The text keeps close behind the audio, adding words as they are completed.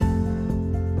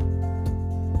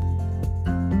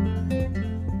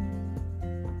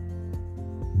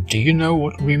Do you know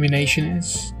what rumination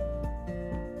is?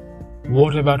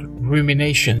 What about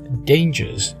rumination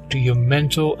dangers to your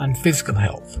mental and physical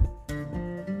health?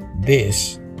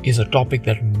 This is a topic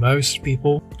that most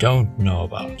people don't know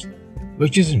about,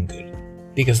 which isn't good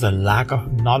because the lack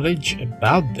of knowledge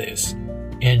about this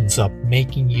ends up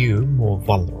making you more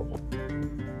vulnerable.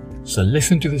 So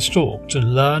listen to this talk to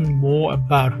learn more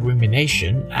about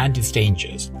rumination and its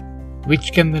dangers,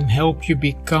 which can then help you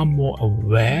become more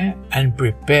aware and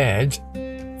prepared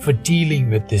for dealing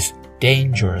with this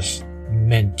dangerous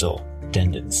mental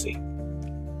tendency.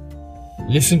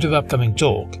 Listen to the upcoming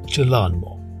talk to learn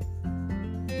more.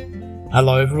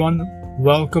 Hello everyone,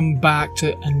 welcome back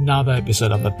to another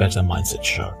episode of the Better Mindset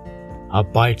Show, a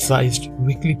bite-sized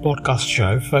weekly podcast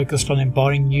show focused on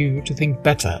empowering you to think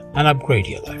better and upgrade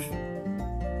your life.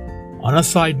 On a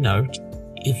side note,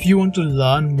 if you want to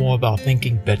learn more about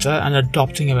thinking better and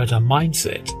adopting a better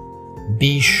mindset,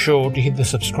 be sure to hit the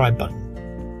subscribe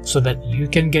button so that you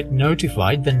can get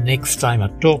notified the next time a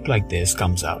talk like this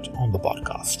comes out on the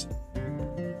podcast.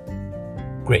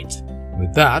 Great.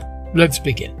 With that, let's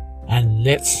begin and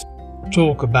let's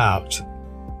talk about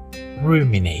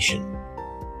rumination.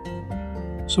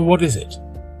 So what is it?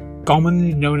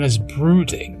 Commonly known as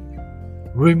brooding,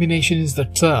 rumination is the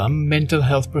term mental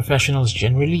health professionals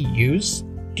generally use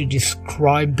to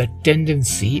describe the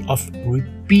tendency of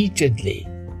repeatedly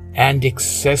and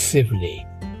excessively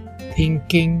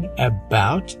thinking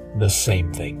about the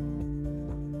same thing.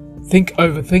 Think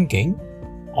overthinking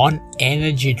on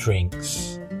energy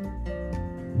drinks.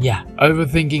 Yeah,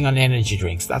 overthinking on energy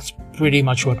drinks. That's pretty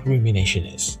much what rumination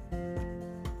is.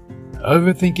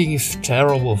 Overthinking is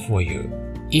terrible for you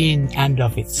in and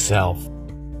of itself,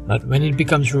 but when it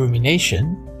becomes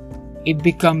rumination, it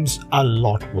becomes a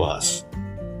lot worse,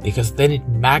 because then it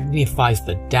magnifies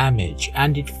the damage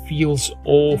and it feels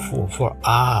awful for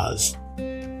hours,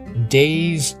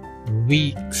 days,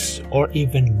 weeks, or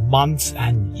even months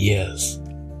and years.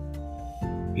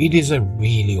 It is a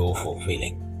really awful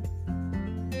feeling.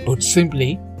 Put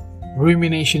simply,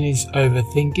 rumination is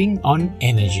overthinking on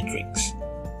energy drinks,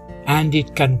 and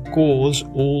it can cause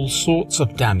all sorts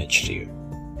of damage to you.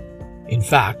 In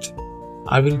fact,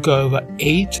 I will go over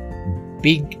 8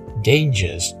 big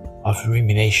dangers of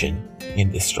rumination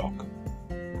in this talk.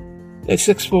 Let's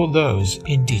explore those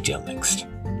in detail next.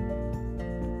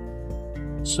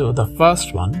 So the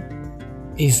first one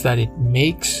is that it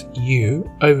makes you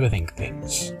overthink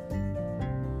things.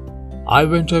 I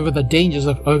went over the dangers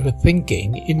of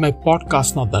overthinking in my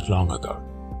podcast not that long ago.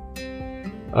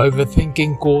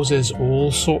 Overthinking causes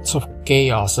all sorts of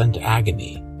chaos and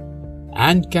agony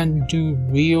and can do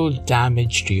real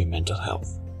damage to your mental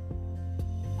health.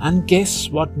 And guess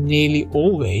what nearly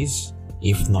always,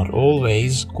 if not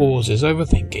always, causes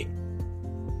overthinking?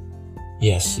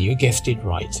 Yes, you guessed it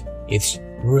right. It's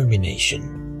rumination.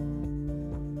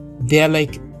 They are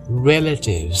like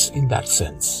relatives in that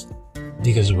sense,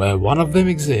 because where one of them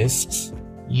exists,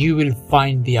 you will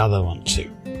find the other one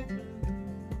too.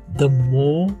 The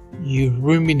more you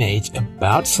ruminate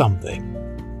about something,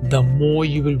 the more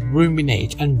you will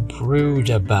ruminate and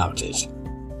brood about it.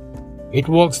 It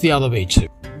works the other way too,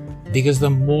 because the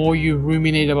more you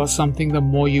ruminate about something, the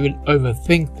more you will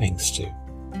overthink things too.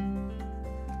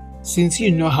 Since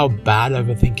you know how bad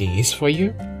overthinking is for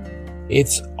you,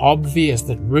 it's obvious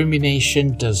that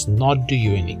rumination does not do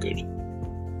you any good.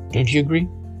 Don't you agree?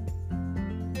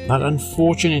 But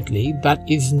unfortunately, that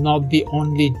is not the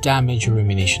only damage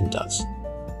rumination does.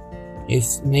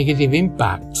 Its negative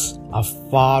impacts are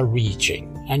far-reaching,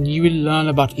 and you will learn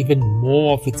about even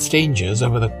more of its dangers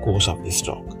over the course of this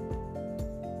talk.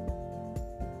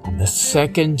 And the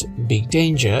second big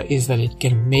danger is that it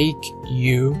can make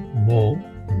you more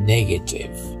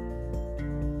negative.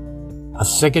 A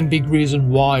second big reason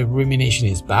why rumination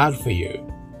is bad for you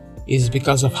is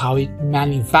because of how it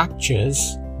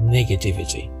manufactures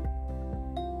negativity.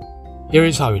 Here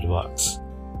is how it works.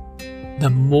 The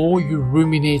more you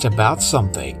ruminate about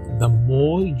something, the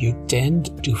more you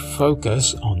tend to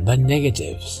focus on the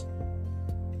negatives.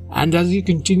 And as you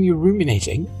continue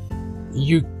ruminating,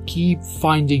 you keep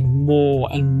finding more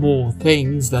and more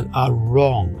things that are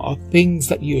wrong or things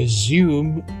that you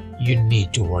assume you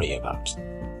need to worry about.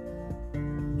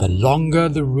 The longer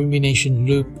the rumination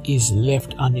loop is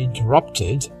left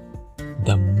uninterrupted,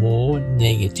 the more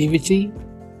negativity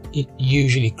it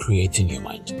usually creates in your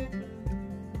mind.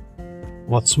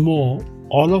 What's more,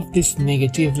 all of this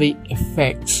negatively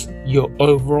affects your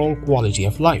overall quality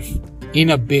of life in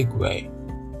a big way,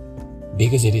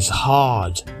 because it is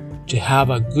hard to have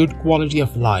a good quality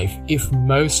of life if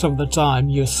most of the time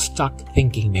you're stuck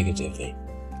thinking negatively.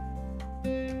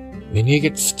 When you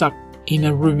get stuck in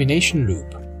a rumination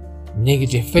loop.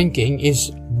 Negative thinking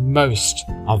is most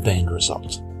of the end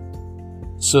result.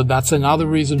 So that's another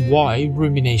reason why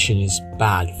rumination is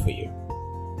bad for you.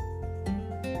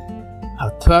 A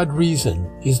third reason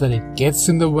is that it gets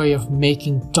in the way of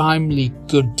making timely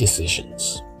good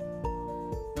decisions.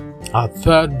 A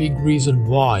third big reason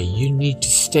why you need to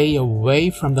stay away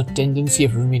from the tendency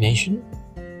of rumination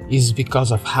is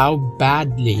because of how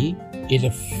badly it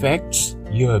affects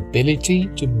your ability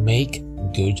to make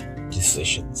good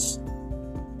decisions.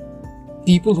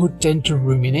 People who tend to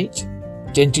ruminate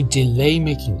tend to delay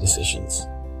making decisions,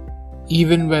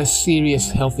 even where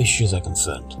serious health issues are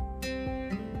concerned.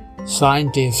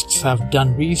 Scientists have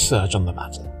done research on the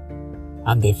matter,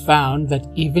 and they found that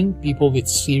even people with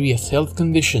serious health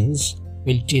conditions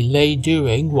will delay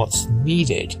doing what's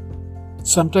needed,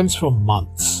 sometimes for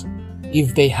months,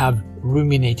 if they have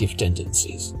ruminative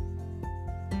tendencies.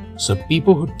 So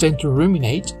people who tend to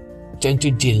ruminate tend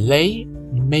to delay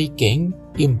making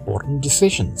important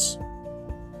decisions.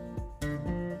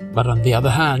 But on the other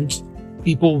hand,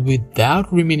 people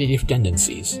without ruminative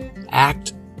tendencies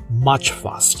act much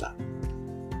faster.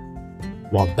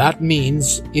 What that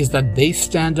means is that they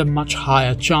stand a much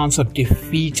higher chance of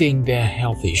defeating their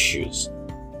health issues.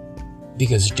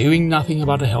 Because doing nothing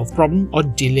about a health problem or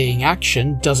delaying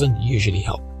action doesn't usually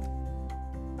help.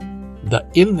 The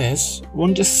illness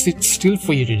won't just sit still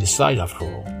for you to decide after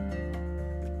all.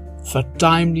 For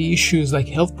timely issues like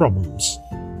health problems,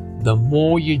 the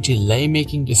more you delay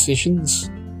making decisions,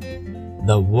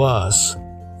 the worse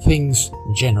things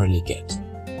generally get.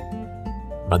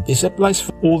 But this applies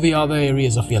for all the other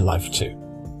areas of your life too.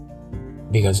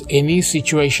 Because any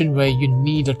situation where you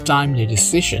need a timely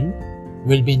decision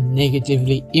will be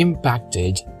negatively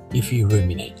impacted if you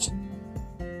ruminate.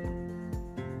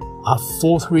 A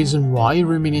fourth reason why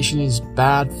rumination is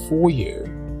bad for you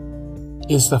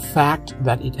is the fact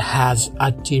that it has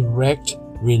a direct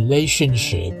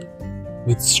relationship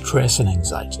with stress and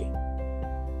anxiety.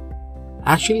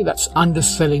 Actually, that's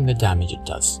underselling the damage it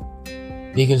does.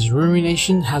 Because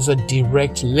rumination has a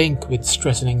direct link with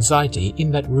stress and anxiety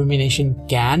in that rumination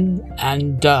can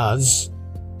and does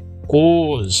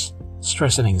cause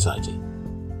stress and anxiety.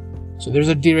 So there's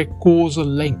a direct causal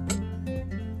link.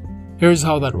 Here's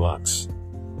how that works.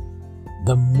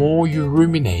 The more you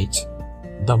ruminate,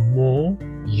 the more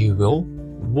you will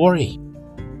worry.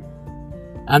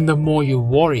 And the more you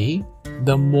worry,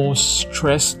 the more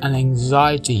stress and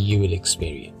anxiety you will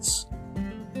experience.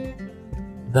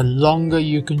 The longer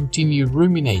you continue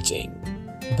ruminating,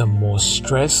 the more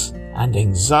stress and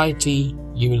anxiety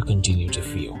you will continue to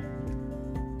feel.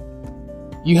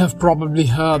 You have probably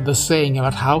heard the saying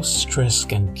about how stress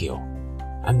can kill.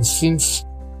 And since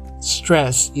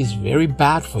stress is very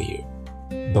bad for you,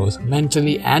 both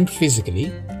mentally and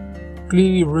physically,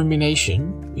 clearly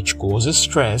rumination, which causes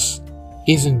stress,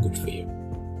 isn't good for you.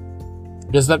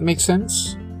 Does that make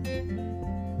sense?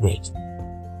 Great.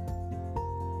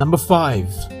 Number 5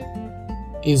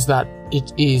 is that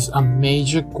it is a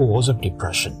major cause of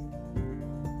depression.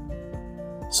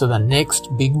 So the next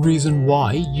big reason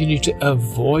why you need to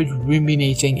avoid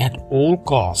ruminating at all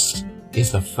costs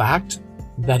is the fact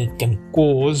that it can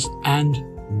cause and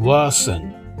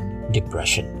worsen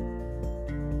depression.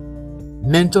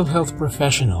 Mental health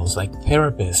professionals like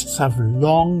therapists have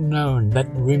long known that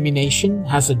rumination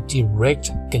has a direct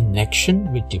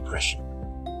connection with depression.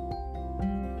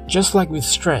 Just like with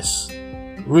stress,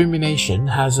 rumination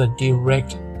has a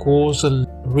direct causal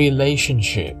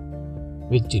relationship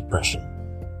with depression.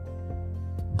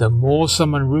 The more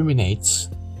someone ruminates,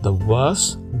 the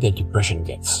worse their depression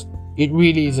gets. It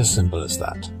really is as simple as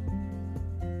that.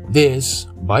 This,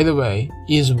 by the way,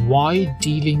 is why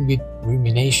dealing with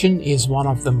rumination is one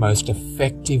of the most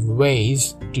effective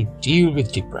ways to deal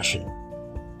with depression,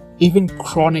 even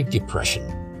chronic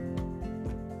depression.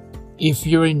 If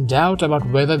you're in doubt about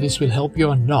whether this will help you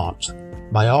or not,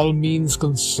 by all means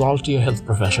consult your health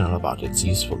professional about its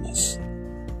usefulness.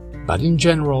 But in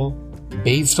general,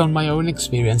 based on my own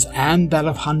experience and that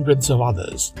of hundreds of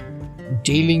others,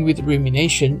 dealing with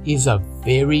rumination is a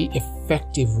very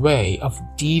effective way of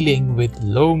dealing with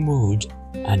low mood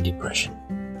and depression.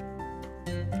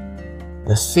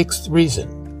 The 6th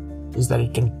reason is that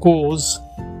it can cause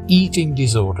eating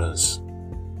disorders.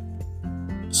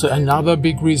 So another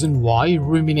big reason why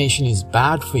rumination is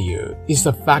bad for you is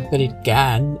the fact that it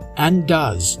can and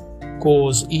does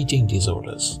cause eating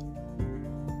disorders.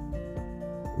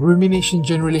 Rumination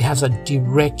generally has a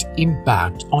direct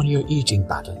impact on your eating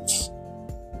patterns.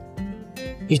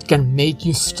 It can make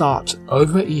you start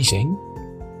overeating,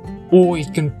 or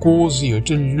it can cause you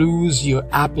to lose your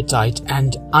appetite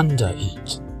and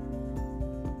undereat.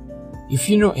 If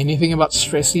you know anything about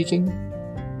stress eating,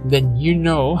 then you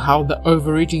know how the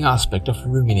overeating aspect of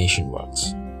rumination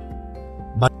works.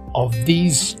 But of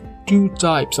these two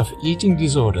types of eating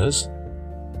disorders,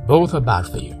 both are bad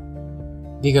for you,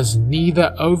 because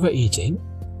neither overeating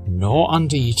nor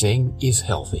undereating is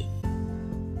healthy.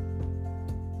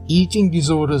 Eating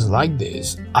disorders like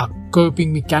this are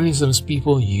coping mechanisms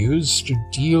people use to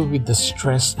deal with the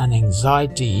stress and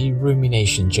anxiety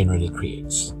rumination generally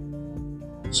creates.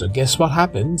 So guess what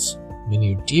happens when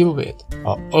you deal with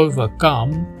or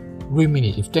overcome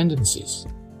ruminative tendencies?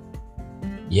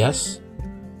 Yes,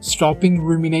 stopping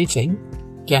ruminating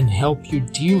can help you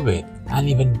deal with and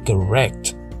even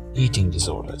correct eating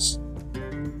disorders,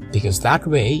 because that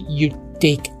way you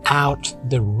take out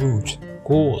the root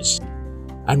cause,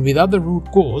 and without the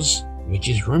root cause, which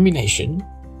is rumination,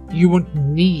 you won't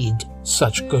need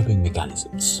such coping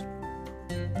mechanisms.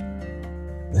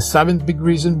 The seventh big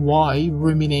reason why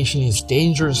rumination is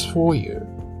dangerous for you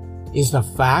is the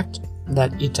fact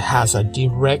that it has a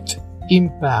direct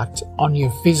impact on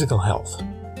your physical health.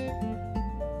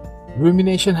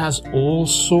 Rumination has all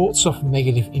sorts of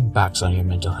negative impacts on your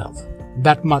mental health.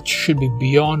 That much should be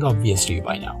beyond obvious to you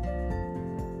by now.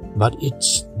 But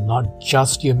it's not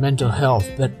just your mental health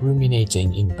that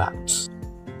ruminating impacts.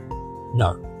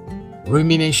 No,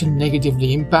 rumination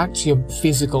negatively impacts your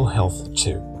physical health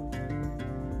too.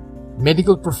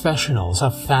 Medical professionals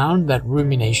have found that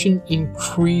rumination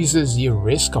increases your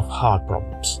risk of heart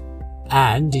problems,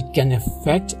 and it can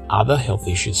affect other health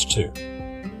issues too.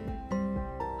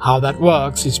 How that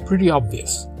works is pretty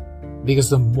obvious, because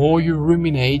the more you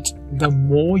ruminate, the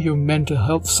more your mental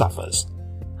health suffers,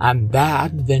 and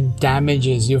that then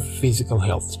damages your physical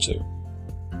health too.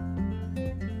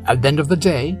 At the end of the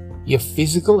day, your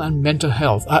physical and mental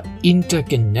health are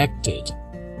interconnected,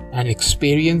 and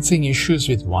experiencing issues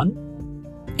with one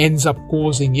ends up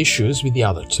causing issues with the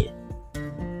other two.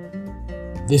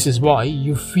 This is why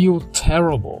you feel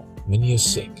terrible when you're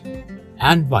sick,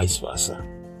 and vice versa.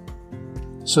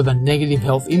 So the negative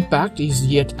health impact is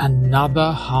yet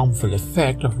another harmful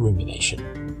effect of rumination.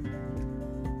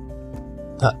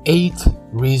 The eighth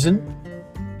reason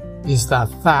is the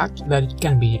fact that it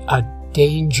can be a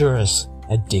dangerous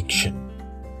addiction.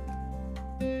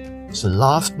 So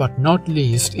last but not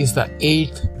least is the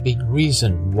eighth big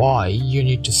reason why you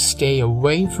need to stay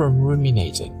away from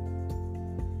ruminating,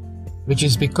 which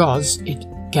is because it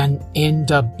can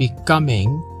end up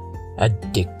becoming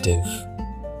addictive.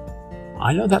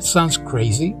 I know that sounds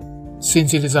crazy,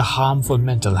 since it is a harmful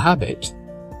mental habit,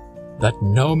 that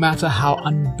no matter how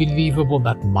unbelievable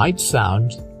that might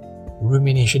sound,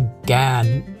 rumination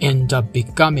can end up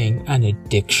becoming an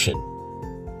addiction.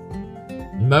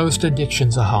 Most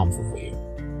addictions are harmful for you,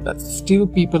 but still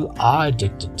people are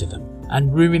addicted to them,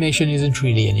 and rumination isn't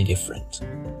really any different.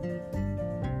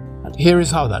 And here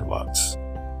is how that works.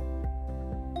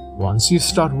 Once you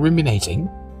start ruminating,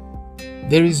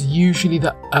 there is usually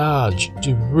the urge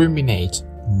to ruminate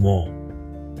more.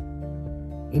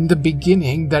 In the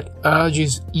beginning, that urge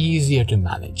is easier to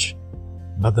manage,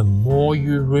 but the more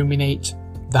you ruminate,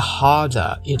 the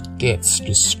harder it gets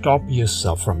to stop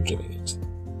yourself from doing it.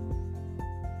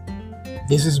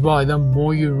 This is why the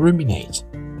more you ruminate,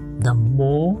 the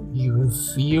more you will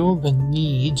feel the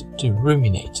need to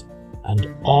ruminate, and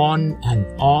on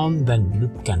the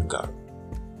loop can go.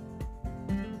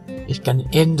 It can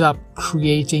end up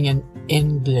creating an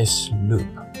endless loop,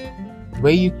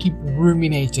 where you keep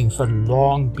ruminating for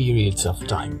long periods of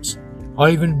times, or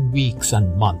even weeks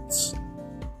and months.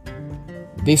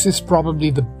 This is probably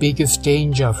the biggest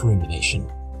danger of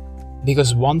rumination,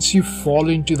 because once you fall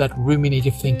into that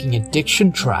ruminative thinking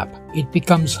addiction trap, it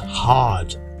becomes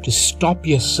hard to stop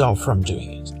yourself from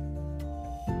doing it.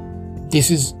 This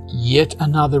is yet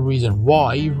another reason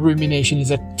why rumination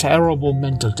is a terrible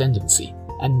mental tendency,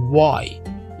 and why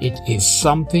it is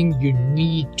something you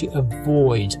need to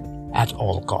avoid at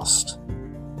all cost.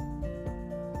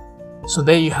 So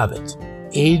there you have it.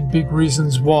 8 big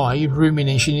reasons why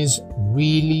rumination is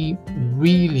really,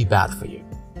 really bad for you.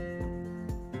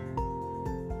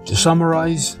 To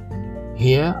summarize,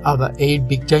 here are the 8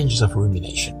 big dangers of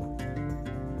rumination.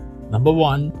 Number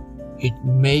 1, it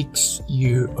makes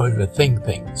you overthink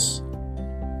things.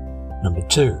 Number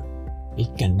 2,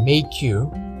 it can make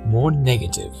you more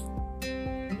negative.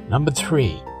 Number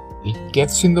 3, it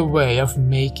gets in the way of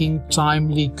making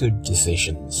timely good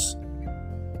decisions.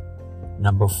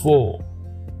 Number 4,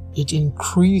 it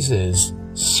increases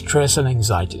stress and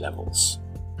anxiety levels.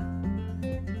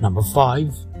 Number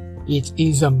 5, it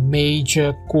is a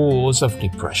major cause of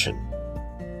depression.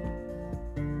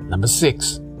 Number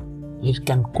 6, it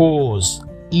can cause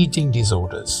eating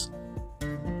disorders.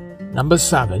 Number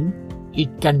 7,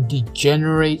 it can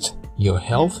degenerate your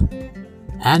health.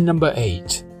 And number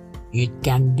 8, it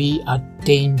can be a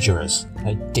dangerous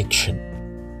addiction.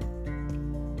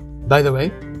 By the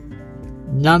way,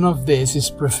 none of this is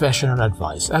professional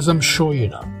advice, as I'm sure you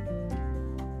know.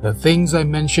 The things I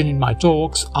mention in my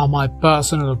talks are my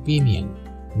personal opinion,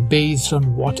 based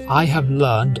on what I have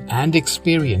learned and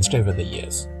experienced over the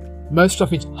years, most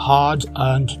of it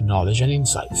hard-earned knowledge and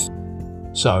insights.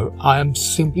 So I am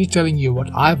simply telling you what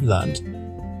I've learned,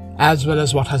 as well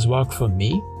as what has worked for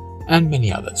me and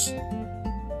many others.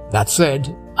 That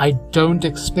said, I don't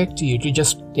expect you to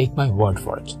just take my word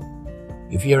for it.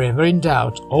 If you're ever in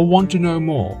doubt or want to know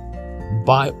more,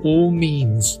 by all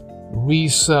means,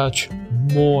 research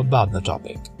more about the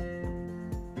topic.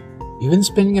 Even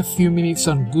spending a few minutes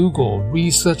on Google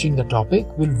researching the topic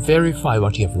will verify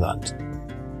what you've learned.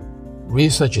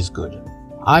 Research is good.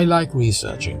 I like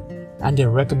researching, and I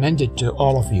recommend it to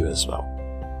all of you as well.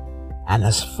 And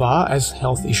as far as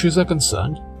health issues are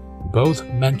concerned, both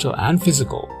mental and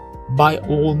physical, by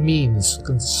all means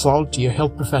consult your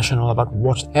health professional about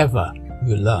whatever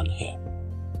you learn here.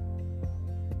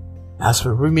 As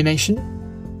for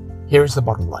rumination, here is the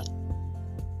bottom line.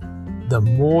 The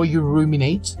more you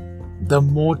ruminate, the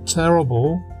more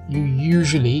terrible you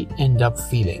usually end up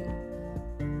feeling.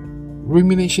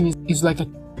 Rumination is like a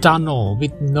tunnel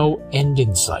with no end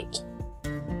in sight.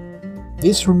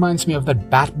 This reminds me of that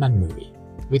Batman movie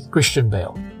with Christian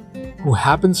Bale, who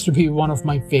happens to be one of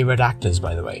my favorite actors,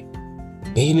 by the way.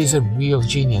 Bale is a real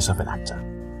genius of an actor.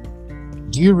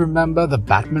 Do you remember the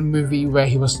Batman movie where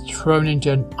he was thrown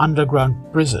into an underground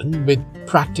prison with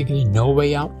practically no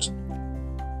way out?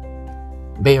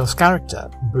 Bale's character,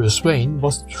 Bruce Wayne,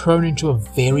 was thrown into a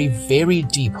very, very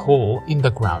deep hole in the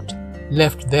ground,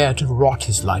 left there to rot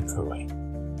his life away.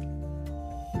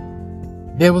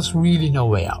 There was really no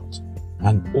way out,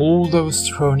 and all those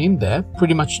thrown in there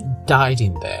pretty much died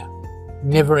in there,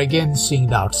 never again seeing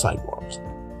the outside world.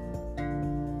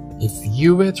 If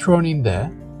you were thrown in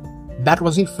there, that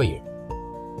was it for you.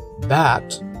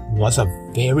 That was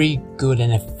a very good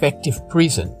and effective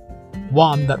prison,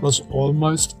 one that was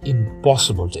almost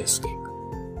impossible to escape.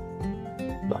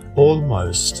 But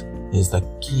almost is the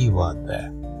key word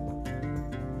there.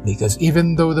 Because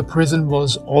even though the prison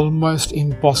was almost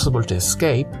impossible to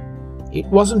escape, it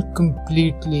wasn't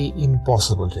completely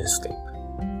impossible to escape.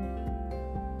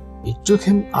 It took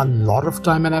him a lot of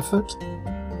time and effort,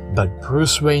 but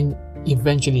Bruce Wayne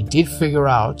eventually did figure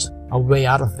out a way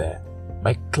out of there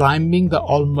by climbing the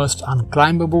almost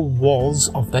unclimbable walls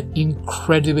of that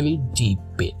incredibly deep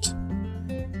pit.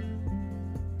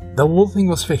 The whole thing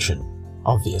was fiction,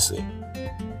 obviously,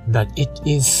 but it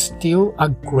is still a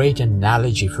great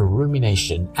analogy for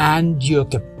rumination and your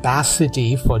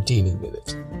capacity for dealing with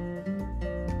it.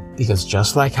 Because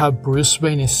just like how Bruce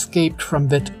Wayne escaped from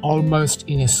that almost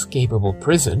inescapable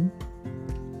prison,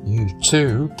 you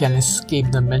too can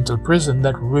escape the mental prison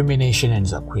that rumination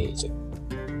ends up creating.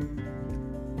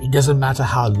 It doesn't matter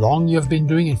how long you've been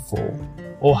doing it for,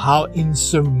 or how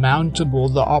insurmountable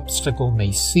the obstacle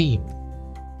may seem,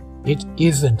 it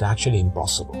isn't actually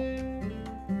impossible.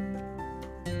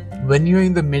 When you're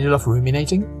in the middle of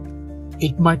ruminating,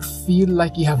 it might feel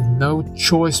like you have no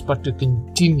choice but to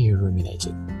continue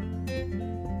ruminating.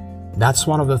 That's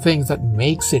one of the things that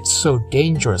makes it so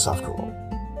dangerous after all.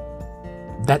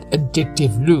 That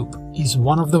addictive loop is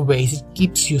one of the ways it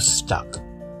keeps you stuck,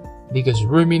 because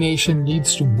rumination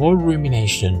leads to more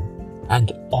rumination,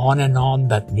 and on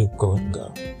that loop can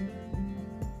go.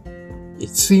 It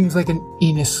seems like an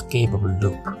inescapable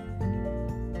loop.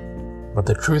 But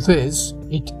the truth is,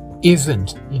 it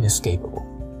isn't inescapable.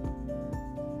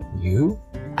 You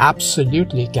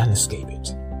absolutely can escape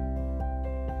it.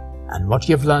 And what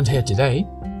you've learned here today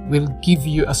will give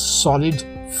you a solid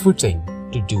footing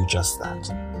to do just that.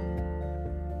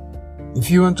 If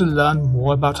you want to learn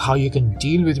more about how you can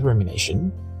deal with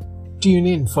rumination, tune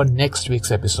in for next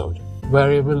week's episode,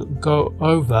 where I will go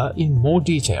over in more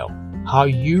detail how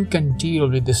you can deal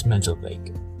with this mental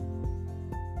plague.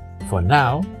 For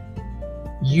now,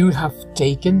 you have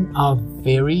taken a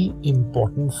very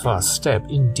important first step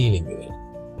in dealing with it,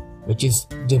 which is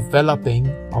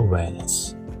developing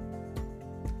awareness.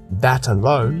 That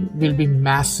alone will be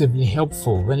massively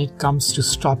helpful when it comes to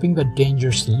stopping the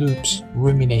dangerous loops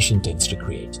rumination tends to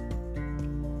create.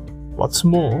 What's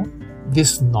more,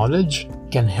 this knowledge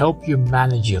can help you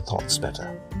manage your thoughts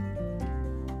better.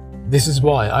 This is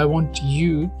why I want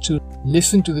you to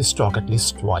listen to this talk at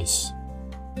least twice.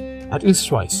 At least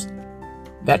twice.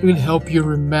 That will help you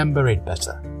remember it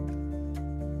better.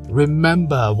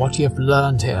 Remember what you have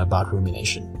learned here about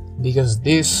rumination, because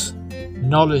this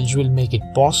knowledge will make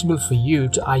it possible for you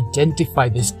to identify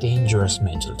this dangerous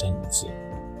mental tendency.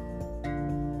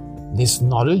 This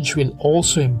knowledge will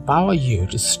also empower you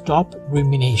to stop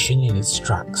rumination in its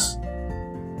tracks,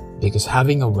 because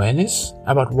having awareness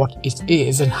about what it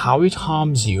is and how it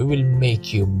harms you will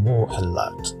make you more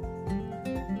alert.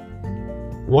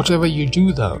 Whatever you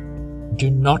do though, do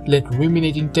not let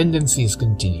ruminating tendencies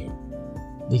continue,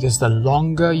 because the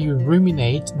longer you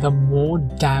ruminate, the more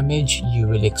damage you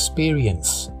will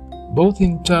experience, both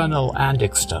internal and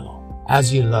external,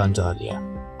 as you learned earlier.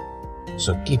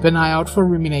 So keep an eye out for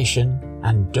rumination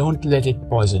and don't let it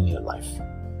poison your life.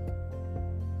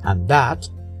 And that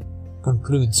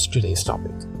concludes today's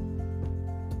topic.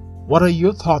 What are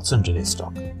your thoughts on today's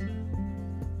talk?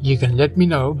 You can let me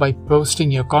know by posting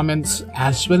your comments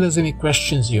as well as any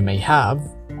questions you may have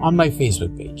on my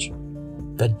Facebook page.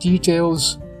 The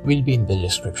details will be in the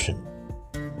description.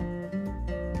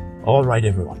 Alright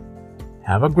everyone,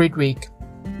 have a great week,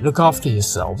 look after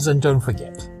yourselves and don't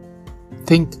forget,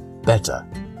 think better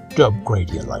to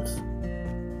upgrade your life.